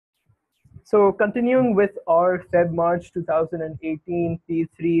So continuing with our Feb-March 2018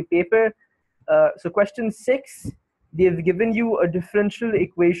 P3 paper. So question 6, they've given you a differential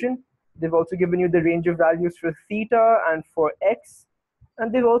equation. They've also given you the range of values for theta and for x.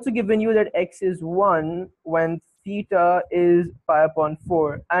 And they've also given you that x is 1 when theta is pi upon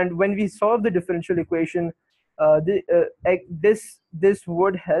 4. And when we solve the differential equation, this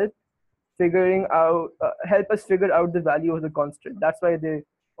would help help us figure out the value of the constant. That's why they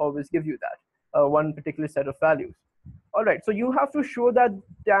always give you that one particular set of values. All right, so you have to show that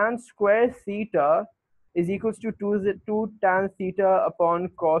tan square theta is equals to 2 tan theta upon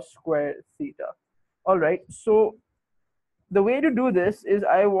cos square theta. All right, so the way to do this is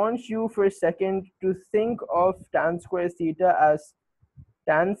I want you for a second to think of tan square theta as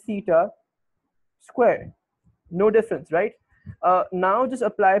tan theta square. No difference, right? Now just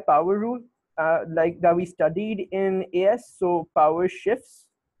apply power rule like that we studied in AS. So power shifts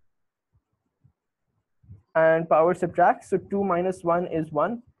and power subtracts. So 2 minus 1 is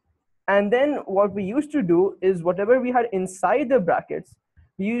 1. And then what we used to do is whatever we had inside the brackets,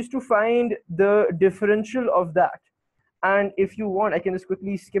 we used to find the differential of that. And if you want, I can just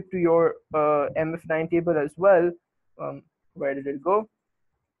quickly skip to your MF9 table as well. Where did it go?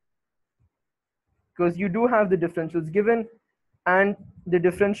 Because you do have the differentials given, and the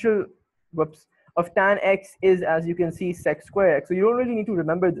differential of tan x is, as you can see, sec square x. So you don't really need to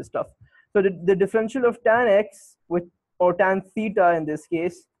remember this stuff. So the differential of tan x or tan theta in this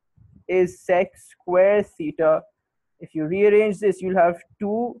case is sec square theta. If you rearrange this, you'll have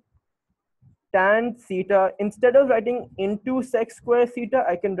 2 tan theta. Instead of writing into sec square theta,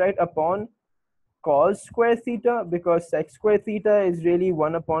 I can write upon cos square theta, because sec square theta is really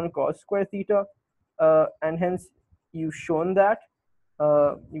 1 upon cos square theta. And hence you've shown that,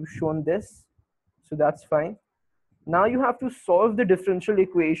 you've shown this, so that's fine. Now you have to solve the differential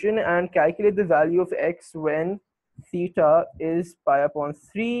equation and calculate the value of x when theta is pi upon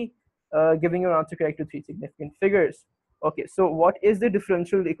 3, giving your answer correct to 3 significant figures. Okay, so what is the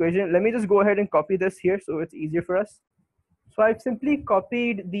differential equation? Let me just go ahead and copy this here so it's easier for us. So I've simply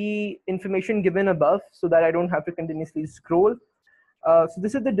copied the information given above so that I don't have to continuously scroll. So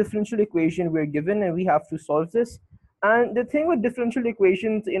this is the differential equation we're given, and we have to solve this. And the thing with differential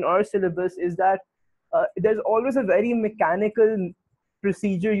equations in our syllabus is that there's always a very mechanical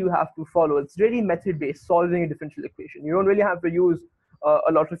procedure you have to follow. It's really method-based, solving a differential equation. You don't really have to use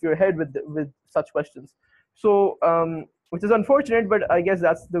a lot of your head with such questions. So, which is unfortunate, but I guess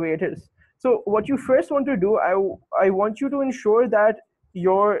that's the way it is. So what you first want to do, I want you to ensure that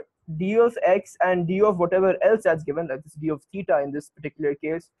your d of x and d of whatever else that's given, like this d of theta in this particular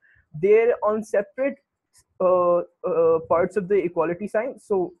case, they're on separate parts of the equality sign.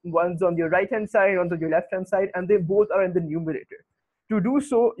 So one's on your right hand side, one's on your left hand side, and they both are in the numerator. To do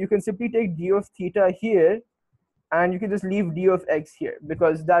so, you can simply take d of theta here, and you can just leave d of x here,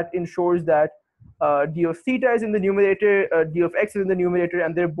 because that ensures that d of theta is in the numerator, d of x is in the numerator,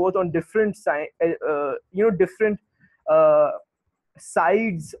 and they're both on different different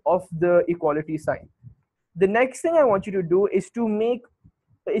sides of the equality sign. The next thing I want you to do is to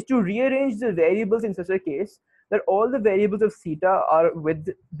rearrange the variables in such a case that all the variables of theta are with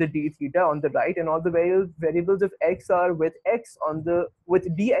the d theta on the right, and all the variables of x are with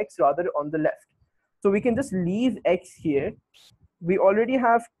dx rather on the left. So we can just leave x here. We already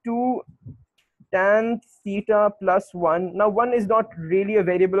have 2 tan theta plus 1. Now 1 is not really a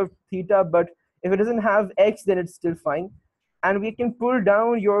variable of theta, but if it doesn't have x, then it's still fine. And we can pull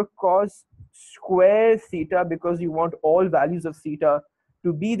down your cos square theta because you want all values of theta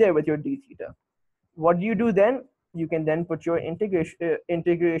to be there with your d theta. What do you do then? You can then put your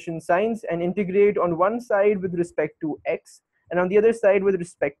integration signs and integrate on one side with respect to x and on the other side with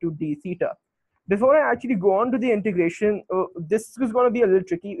respect to d theta. Before I actually go on to the integration, this is going to be a little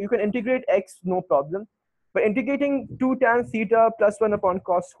tricky. You can integrate x, no problem. But integrating 2 tan theta plus 1 upon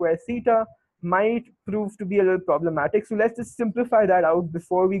cos square theta might prove to be a little problematic. So let's just simplify that out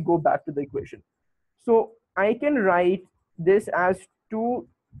before we go back to the equation. So I can write this as 2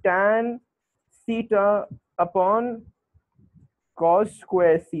 tan theta upon cos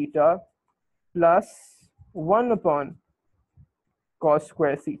square theta plus 1 upon cos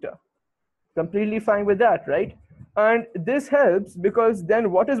square theta. Completely fine with that, right? And this helps because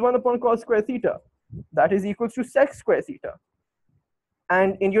then what is 1 upon cos square theta? That is equals to sec square theta.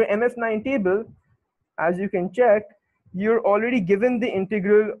 And in your MF9 table, as you can check, you're already given the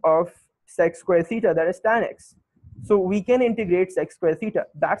integral of sec square theta, that is tan x. So we can integrate sec square theta.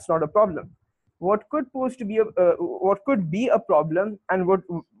 That's not a problem. What could be a problem, and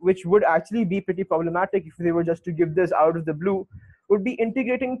which would actually be pretty problematic if they were just to give this out of the blue, would be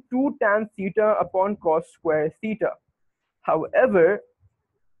integrating 2 tan theta upon cos square theta. However,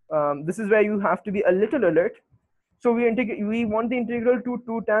 this is where you have to be a little alert. So we want the integral to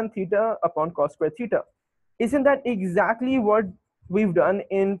 2 tan theta upon cos square theta. Isn't that exactly what we've done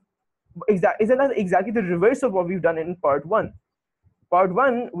in isn't that exactly the reverse of what we've done in part 1? Part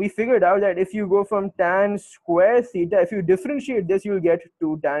 1, we figured out that if you go from tan square theta, if you differentiate this, you'll get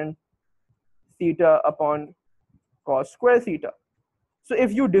 2 tan theta upon cos square theta. So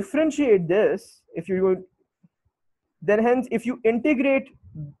if you differentiate this, then hence if you integrate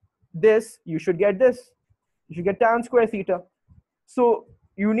this, you should get this. You should get tan square theta. So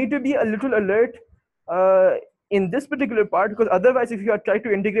you need to be a little alert in this particular part, because otherwise if you had tried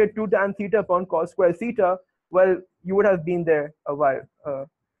to integrate 2 tan theta upon cos square theta, well, you would have been there a while.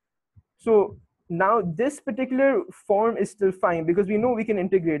 So now this particular form is still fine because we know we can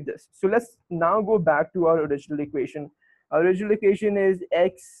integrate this. So let's now go back to our original equation. Our original equation is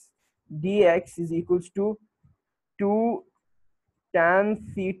x dx is equals to 2 tan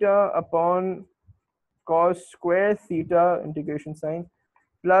theta upon cos square theta, integration sign,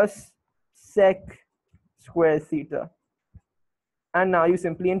 plus sec square theta. And now you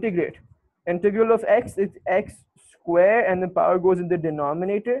simply integrate. Integral of x is x square, and the power goes in the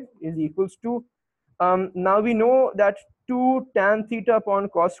denominator, is equals to, now we know that 2 tan theta upon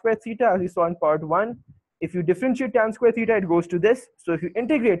cos square theta, as we saw in part 1. If you differentiate tan square theta, it goes to this. So if you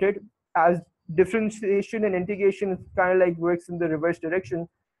integrate it, as differentiation and integration kind of like works in the reverse direction,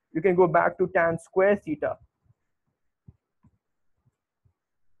 you can go back to tan square theta.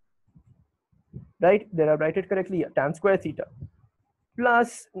 Right? Did I write it correctly? Yeah, tan square theta.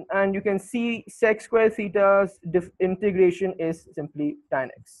 Plus, and you can see sec square theta's integration is simply tan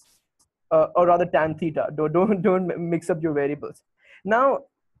x, or rather tan theta. Don't mix up your variables. Now,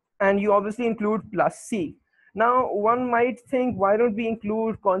 and you obviously include plus c. Now, one might think, why don't we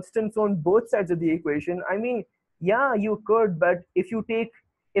include constants on both sides of the equation? I mean, yeah, you could, but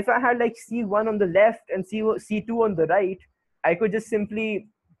if I had like c1 on the left and c2 on the right, I could just simply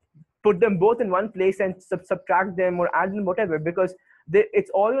put them both in one place and subtract them or add them, whatever, because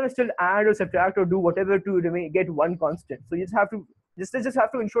it's all going to still add or subtract or do whatever to get one constant. So you just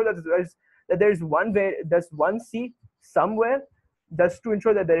have to ensure that there's one c somewhere, just to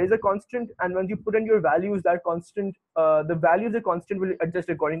ensure that there is a constant. And when you put in your values, that constant, the value of the constant will adjust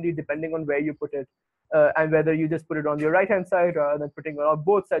accordingly depending on where you put it, and whether you just put it on your right hand side rather than putting it on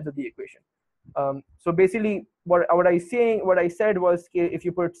both sides of the equation. So basically, what I said was, if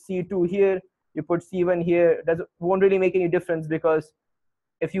you put c2 here, you put c1 here, that won't really make any difference, because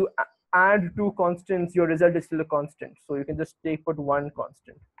if you add 2 constants, your result is still a constant. So you can just put one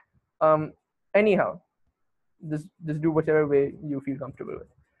constant. Anyhow, just do whatever way you feel comfortable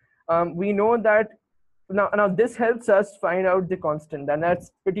with. We know that now this helps us find out the constant, and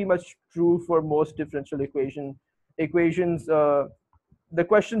that's pretty much true for most differential equations. The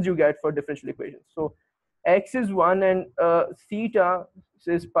questions you get for differential equations. So x is 1 and theta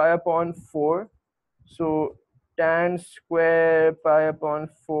is pi upon 4. So tan square pi upon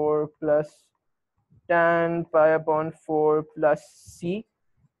 4 plus tan pi upon 4 plus c.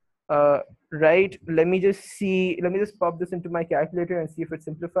 Right, let me just pop this into my calculator and see if it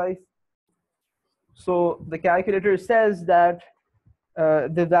simplifies. So the calculator says that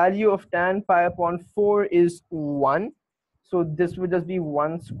the value of tan pi upon 4 is 1. So this would just be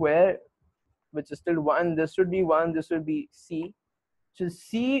 1 square, which is still 1. This should be 1. This would be c. So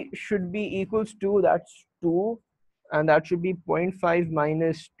c should be equals to, that's 2, and that should be 0.5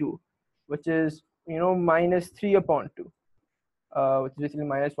 minus 2, which is, minus 3 upon 2, which is basically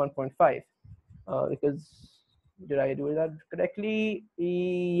minus 1.5. Because did I do that correctly?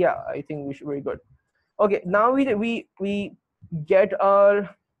 Yeah, I think we should. Very good. Okay, now we get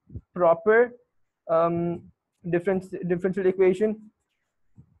our proper differential equation.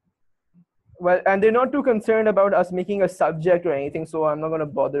 Well, and they're not too concerned about us making a subject or anything, so I'm not going to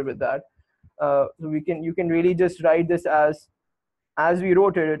bother with that. So you can really just write this as we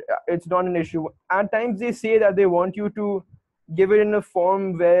wrote it. It's not an issue. At times they say that they want you to give it in a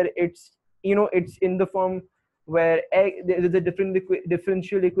form where it's in the form where there's a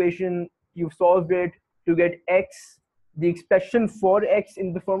differential equation. You've solved it to get x, the expression for x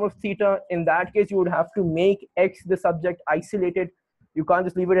in the form of theta. In that case, you would have to make x the subject isolated. You can't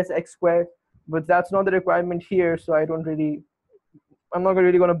just leave it as x squared, but that's not the requirement here. So I'm not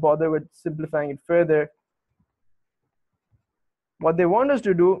really going to bother with simplifying it further. What they want us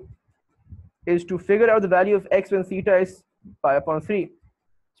to do is to figure out the value of x when theta is pi upon 3.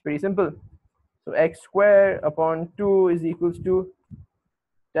 It's pretty simple. So x squared upon 2 is equals to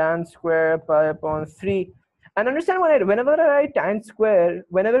tan square pi upon 3. And understand whenever I write tan square,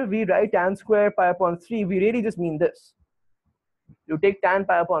 whenever we write tan square pi upon 3, we really just mean this. You take tan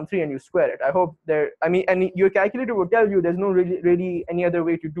pi upon 3 and you square it. I hope there, I mean, and your calculator will tell you there's no really any other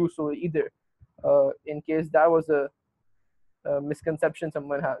way to do so either, in case that was a misconception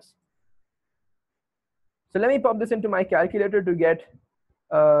someone has. So let me pop this into my calculator to get,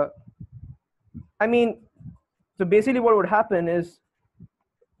 I mean, so basically what would happen is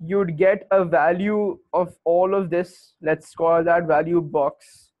you'd get a value of all of this. Let's call that value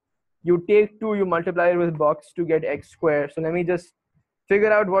box. You take 2, you multiply it with box to get x squared. So let me just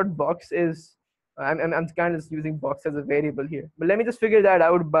figure out what box is. I'm kind of using box as a variable here, but let me just figure that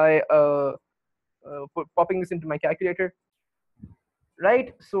out by popping this into my calculator.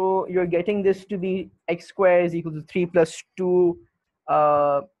 Right, so you're getting this to be x squared is equal to 3 plus 2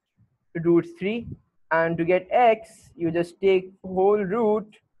 root 3, and to get x you just take whole root,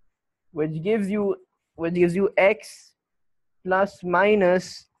 which gives you x plus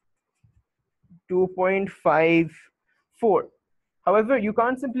minus 2.54. However, you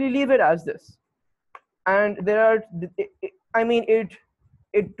can't simply leave it as this, and there are, I mean,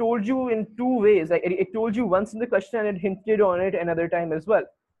 it told you in 2 ways. Like it told you once in the question and it hinted on it another time as well.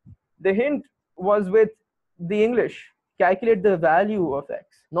 The hint was with the English, calculate the value of x,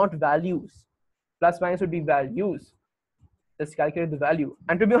 not values. Plus minus would be values. Just calculate the value.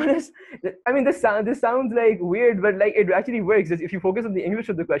 And to be honest, I mean, this sounds like weird, but like it actually works. If you focus on the English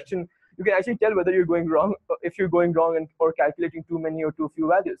of the question, you can actually tell whether you're going wrong, if you're going wrong and or calculating too many or too few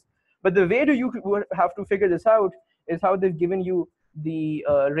values. But the way you have to figure this out is how they've given you the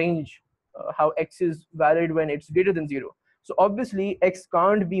range, how x is valid when it's greater than 0. So obviously x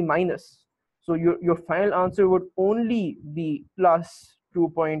can't be minus. So your final answer would only be plus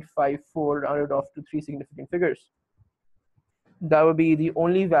 2.54 rounded off to 3 significant figures. That would be the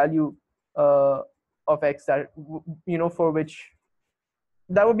only value of x that, you know, for which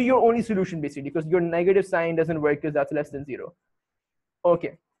that would be your only solution basically, because your negative sign doesn't work because that's less than 0.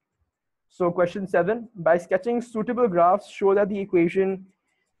 Okay. So question 7, by sketching suitable graphs, show that the equation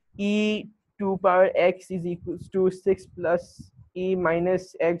e to power x is equals to 6 plus e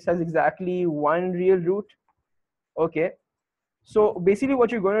minus x has exactly 1 real root. Okay. So basically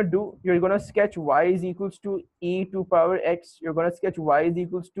what you're going to do, you're going to sketch y is equals to e to power x. You're going to sketch y is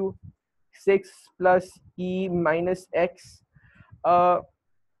equals to 6 plus e minus x.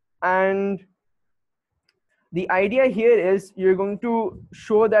 And the idea here is you're going to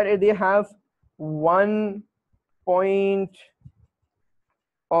show that they have 1 point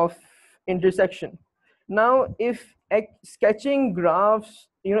of intersection. Now, if sketching graphs,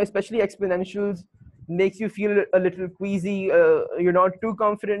 you know, especially exponentials, makes you feel a little queasy, you're not too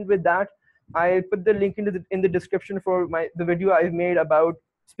confident with that, I'll put the link in the description for the video I've made about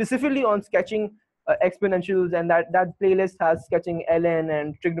specifically on sketching exponentials, and that playlist has sketching ln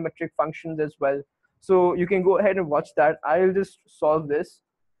and trigonometric functions as well. So you can go ahead and watch that. I'll just solve this.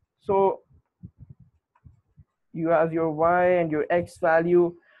 So you have your y and your x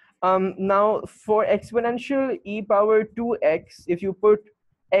value. Now for exponential e power 2x, if you put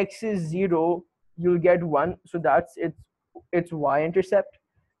x is 0, you'll get 1. So that's its y-intercept,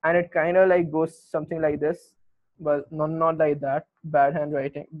 and it kind of like goes something like this. Well, not like that. Bad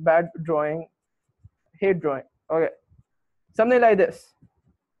handwriting, bad drawing, hate drawing. Okay, something like this.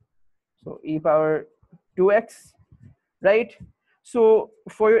 So e power 2x, right? So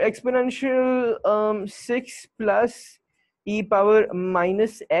for your exponential 6 plus e power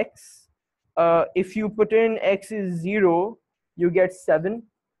minus x, if you put in x is 0, you get 7,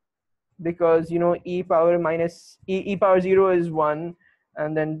 because, you know, e power minus e power 0 is 1,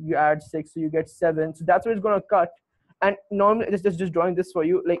 and then you add 6, so you get 7. So that's what it's going to cut. And normally, just drawing this for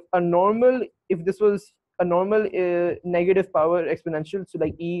you, like a normal, if this was a normal negative power exponential, so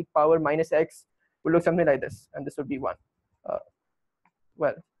like e power minus x would look something like this, and this would be 1.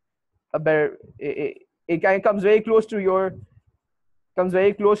 Well, a better, it kind of comes very close to your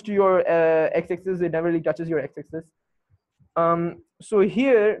x-axis. It never really touches your x-axis. So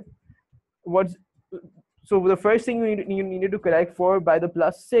here, so the first thing you needed to correct for by the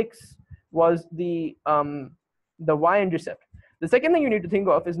plus 6 was the y-intercept. The second thing you need to think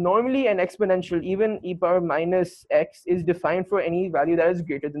of is normally an exponential, even e power minus x, is defined for any value that is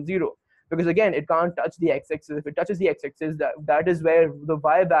greater than 0. Because again, it can't touch the x-axis. If it touches the x-axis, that is where the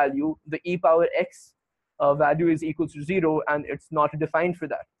y value, the e power x value, is equal to 0, and it's not defined for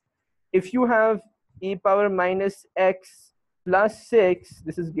that. If you have e power minus x plus 6,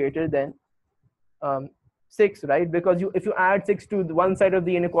 this is greater than 6, right? Because if you add 6 to one side of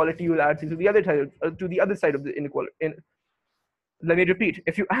the inequality, you'll add 6 to the other side of the inequality. let me repeat,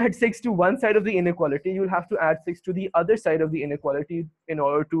 if you add 6 to one side of the inequality, you'll have to add 6 to the other side of the inequality in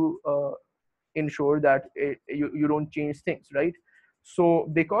order to ensure that you don't change things, right? So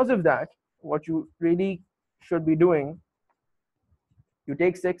because of that, what you really should be doing, you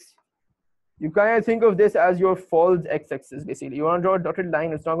take 6, you kind of think of this as your false x-axis. Basically, you want to draw a dotted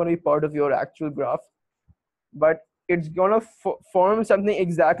line. It's not going to be part of your actual graph, but it's going to form something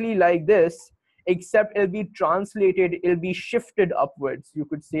exactly like this, except it'll be translated, it'll be shifted upwards, you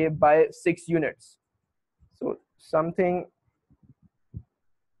could say, by 6 units. So something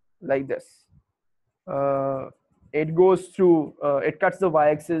like this. It goes through, it cuts the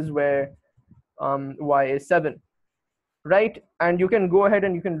y-axis where y is 7, right? And you can go ahead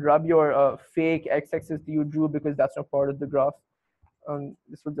and you can rub your fake x-axis that you drew, because that's not part of the graph.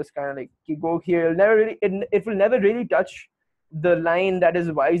 This will just kind of like go here. It'll never really, it will never really touch the line that is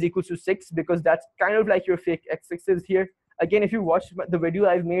y is equals to 6, because that's kind of like your fake x-axis here. Again, if you watch the video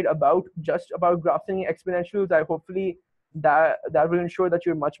I've made about just about graphing exponentials, I hopefully that will ensure that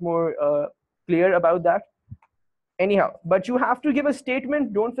you're much more clear about that. Anyhow, but you have to give a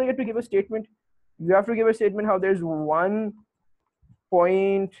statement. Don't forget to give a statement. You have to give a statement how there's one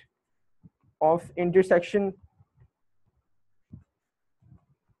point of intersection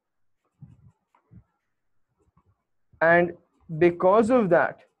and because of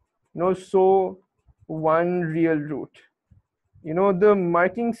that, so one real root. The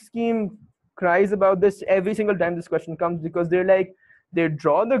marking scheme cries about this every single time this question comes, because they're like, they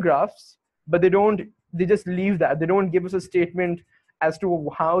draw the graphs, but they just leave that. They don't give us a statement as to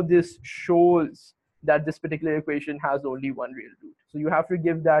how this shows that this particular equation has only one real root. So you have to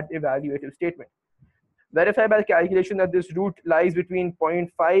give that evaluative statement. Verify by calculation that this root lies between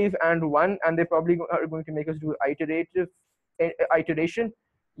 0.5 and 1, and they probably are going to make us do iteration.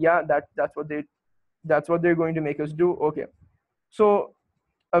 Yeah, that's what they're going to make us do. Okay, so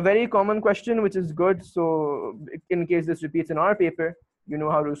a very common question, which is good. So in case this repeats in our paper, you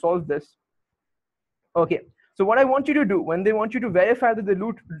know how to solve this. Okay, so what I want you to do when they want you to verify that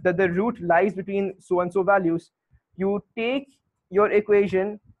the root lies between so and so values, you take your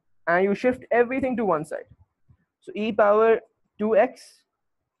equation and you shift everything to one side. So e power 2x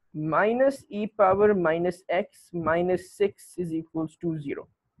minus e power minus x minus 6 is equals to 0,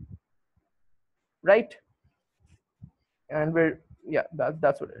 right? And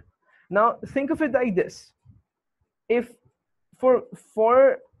that's what it is. Now think of it like this. If for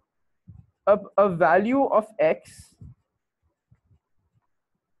a value of x,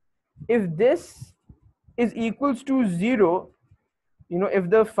 if this is equals to 0, if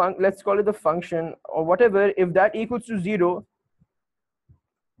the let's call it the function or whatever, if that equals to 0,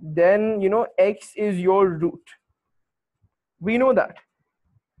 then x is your root. We know that.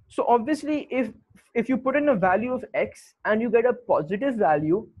 So obviously, if you put in a value of x and you get a positive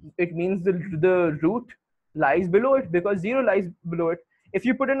value, it means the root lies below it, because 0 lies below it. If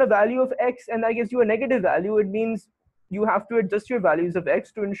you put in a value of x and that gives you a negative value, it means you have to adjust your values of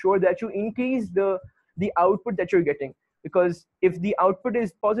x to ensure that you increase the output that you're getting. Because if the output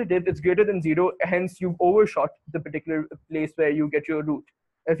is positive, it's greater than 0, hence you've overshot the particular place where you get your root.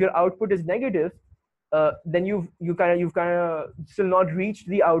 If your output is negative, then you've kind of still not reached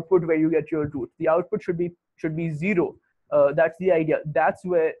the output where you get your root. The output should be 0. That's the idea. That's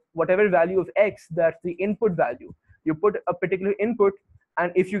where whatever value of x, that's the input value. You put a particular input,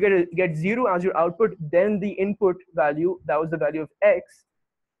 and if you get 0 as your output, then the input value, that was the value of x,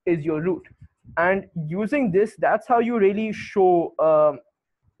 is your root. And using this, that's how you really show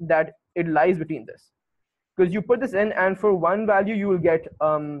that it lies between this. Because you put this in, and for one value you will get,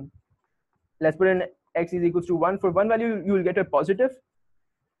 let's put in x is equals to 1. For one value you will get a positive,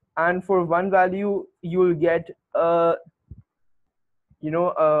 and for one value you will get a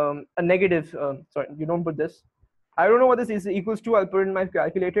negative. Sorry, you don't put this. I don't know what this is equals to. I'll put it in my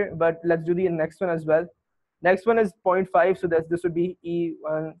calculator, but let's do the next one as well. Next one is 0.5, so this would be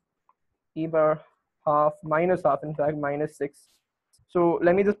e1 e power half minus half, in fact minus 6. So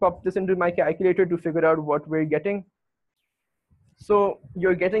let me just pop this into my calculator to figure out what we're getting. So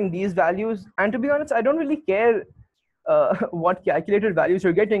you're getting these values, and to be honest, I don't really care what calculated values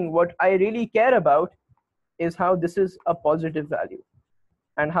you're getting. What I really care about is how this is a positive value,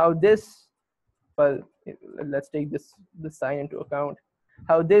 and how this, well, let's take this sign into account,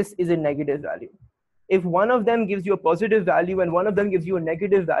 how this is a negative value. If one of them gives you a positive value and one of them gives you a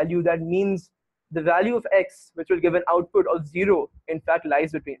negative value, that means the value of x, which will give an output of 0, in fact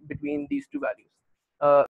lies between these two values.